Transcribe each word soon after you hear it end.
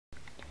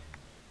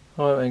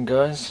Alright then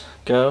guys,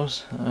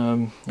 girls,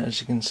 as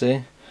you can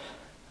see,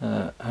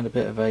 had a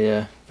bit of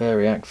a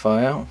variac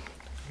fire out.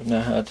 I've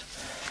now had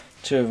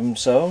 2 of them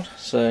sold,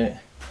 so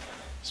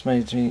it's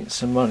made me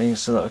some money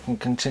so that I can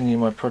continue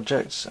my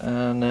projects,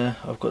 and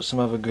I've got some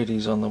other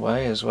goodies on the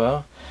way as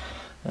well.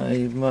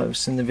 You might have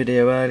seen the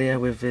video earlier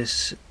with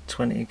this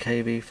 20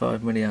 kV 5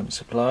 milliamp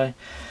supply.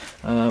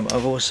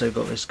 I've also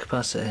got this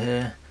capacitor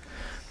here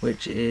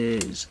which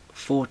is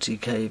 40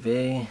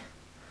 kV.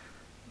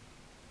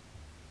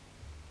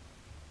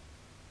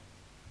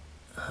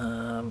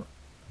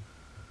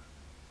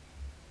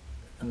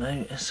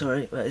 No,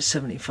 sorry, that is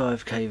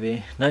 75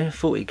 kV, no,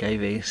 40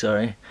 kV,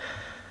 sorry,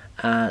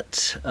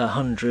 at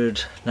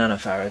 100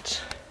 nanofarads.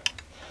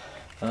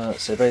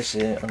 So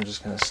basically I'm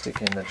just going to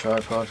stick in the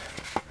tripod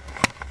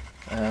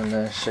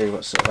and show you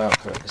what sort of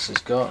output this has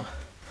got.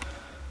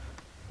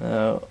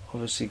 Now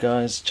obviously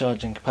guys,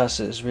 charging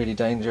capacitors is really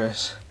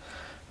dangerous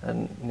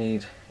and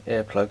need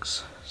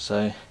earplugs,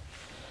 so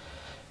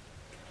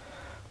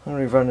I'm going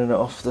to be running it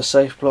off the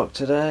safe block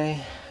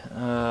today.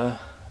 I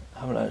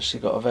haven't actually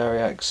got a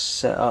variac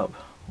set up,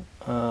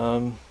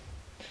 apart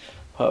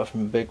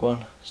from a big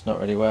one. It's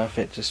not really worth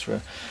it, just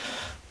for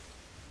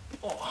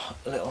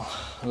a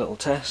little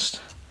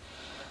test,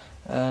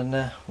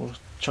 and we'll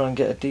try and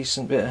get a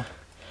decent bit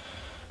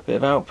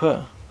of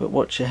output. But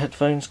watch your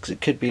headphones because it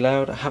could be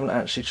loud. I haven't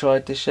actually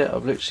tried this yet.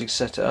 I've literally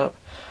set it up,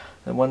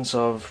 and once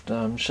I've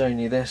shown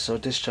you this, I'll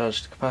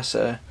discharge the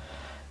capacitor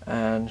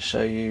and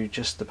show you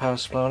just the power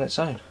supply on its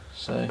own.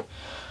 So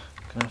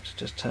I'm going to have to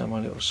just turn my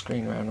little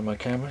screen around on my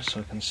camera so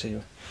I can see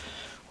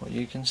what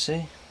you can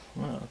see.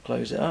 Right, I'll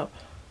close it up.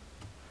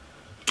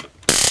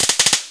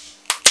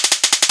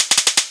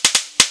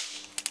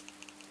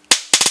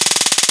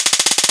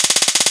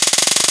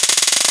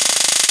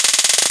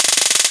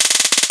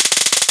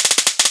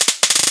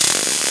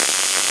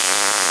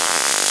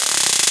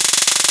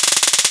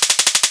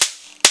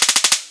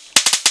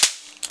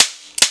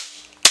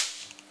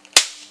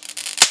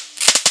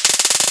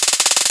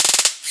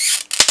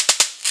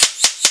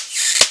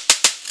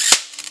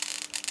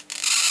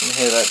 You can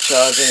hear that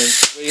charging and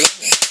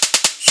squealing.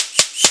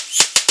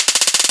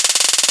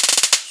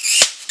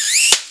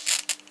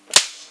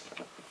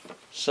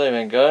 So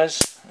then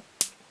guys,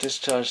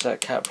 discharge that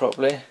cap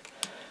properly.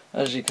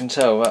 As you can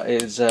tell, that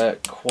is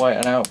quite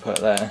an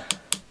output there.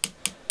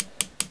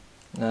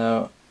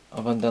 Now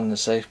I've undone the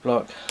safe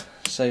block.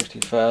 Safety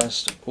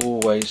first,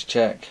 always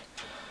check.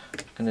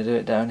 I'm going to do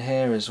it down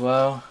here as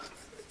well.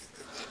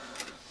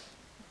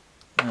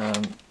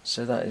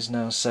 So that is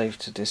now safe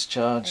to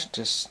discharge.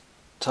 Just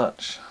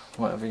touch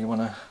whatever you want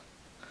to,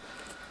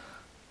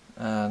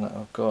 and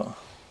I've got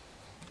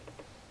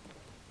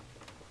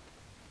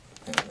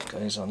it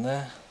goes on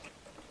there.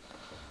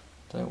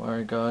 Don't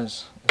worry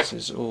guys, this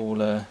is all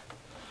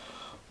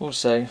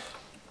safe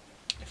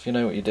if you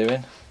know what you're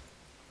doing.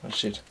 I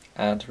should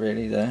add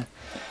really there.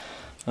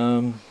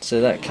 So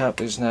that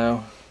cap is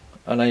now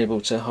unable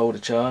to hold a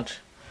charge.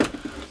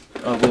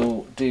 I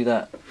will do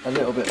that a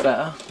little bit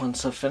better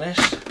once I've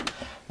finished.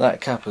 That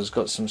cap has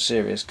got some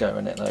serious go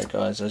in it though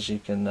guys, as you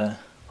can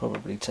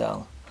probably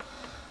tell.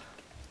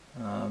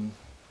 But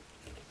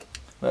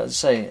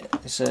as I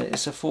say,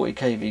 it's a 40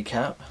 kV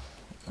cap,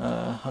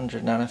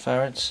 100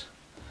 nanofarads.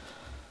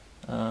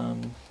 I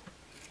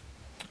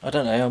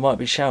don't know, I might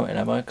be shouting,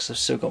 am I? Because I've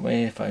still got my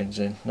earphones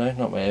in. No,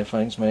 not my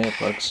earphones, my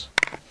earplugs.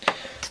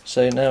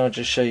 So now I'll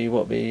just show you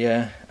what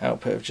the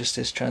output of just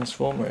this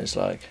transformer is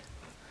like.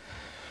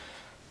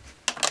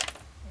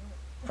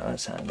 Oh,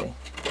 that's handy.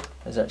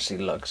 There's actually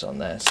lugs on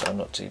there, so I'm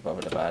not too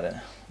bothered about it.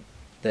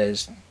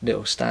 There's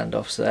little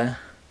standoffs there,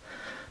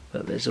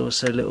 but there's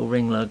also little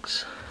ring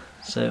lugs,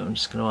 so I'm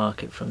just going to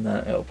arc it from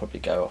that. It'll probably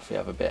go off the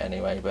other bit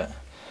anyway, but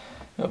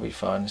it'll be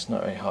fine. It's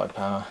not very high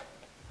power,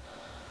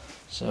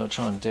 so I'll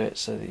try and do it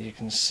so that you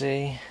can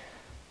see.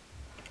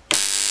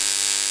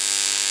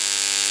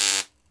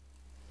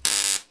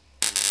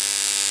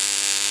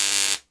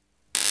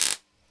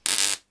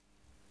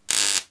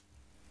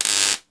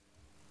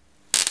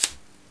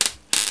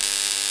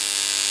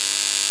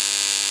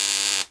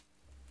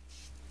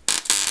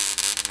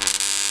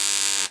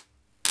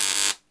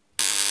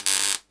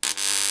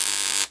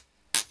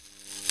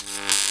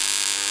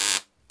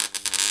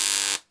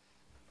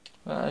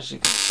 Well, as you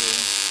can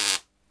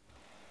see,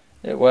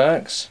 it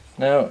works.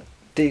 Now,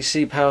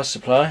 DC power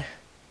supply,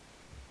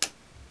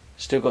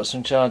 still got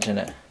some charge in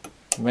it.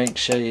 Make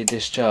sure you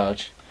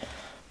discharge.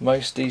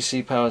 Most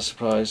DC power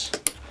supplies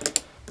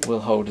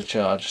will hold a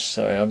charge.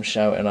 Sorry, I'm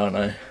shouting, aren't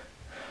I? I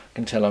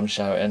can tell I'm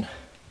shouting.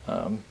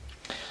 So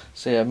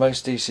yeah,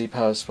 most DC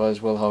power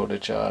supplies will hold a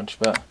charge,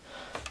 but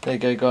there you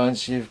go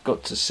guys, you've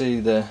got to see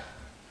the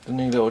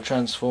new little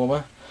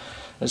transformer.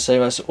 Let's say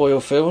that's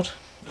oil filled,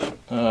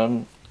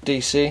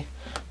 DC,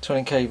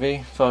 20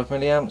 kV, 5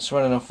 milliamps,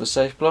 running off the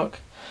safe block,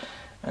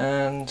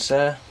 and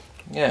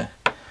yeah,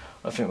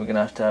 I think we're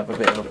going to have a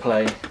bit of a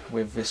play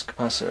with this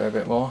capacitor a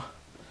bit more.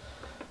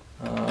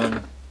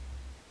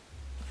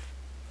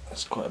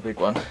 It's quite a big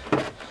one,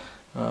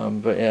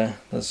 but yeah,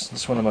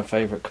 that's one of my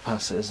favourite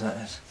capacitors, that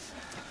is.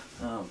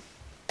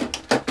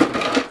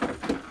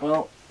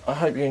 Well, I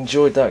hope you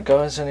enjoyed that,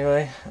 guys.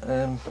 Anyway,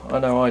 I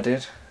know I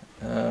did.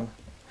 I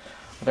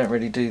don't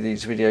really do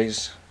these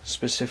videos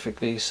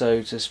specifically,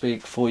 so to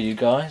speak, for you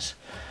guys.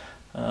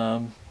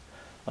 I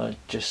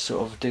just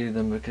sort of do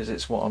them because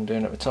it's what I'm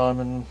doing at the time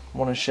and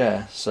want to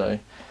share. So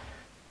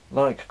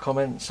like,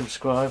 comment,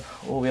 subscribe,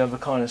 all the other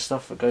kind of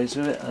stuff that goes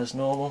with it, as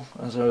normal,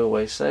 as I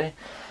always say.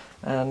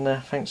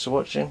 And thanks for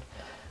watching,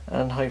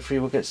 and hopefully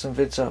we'll get some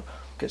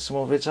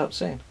more vids up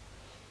soon.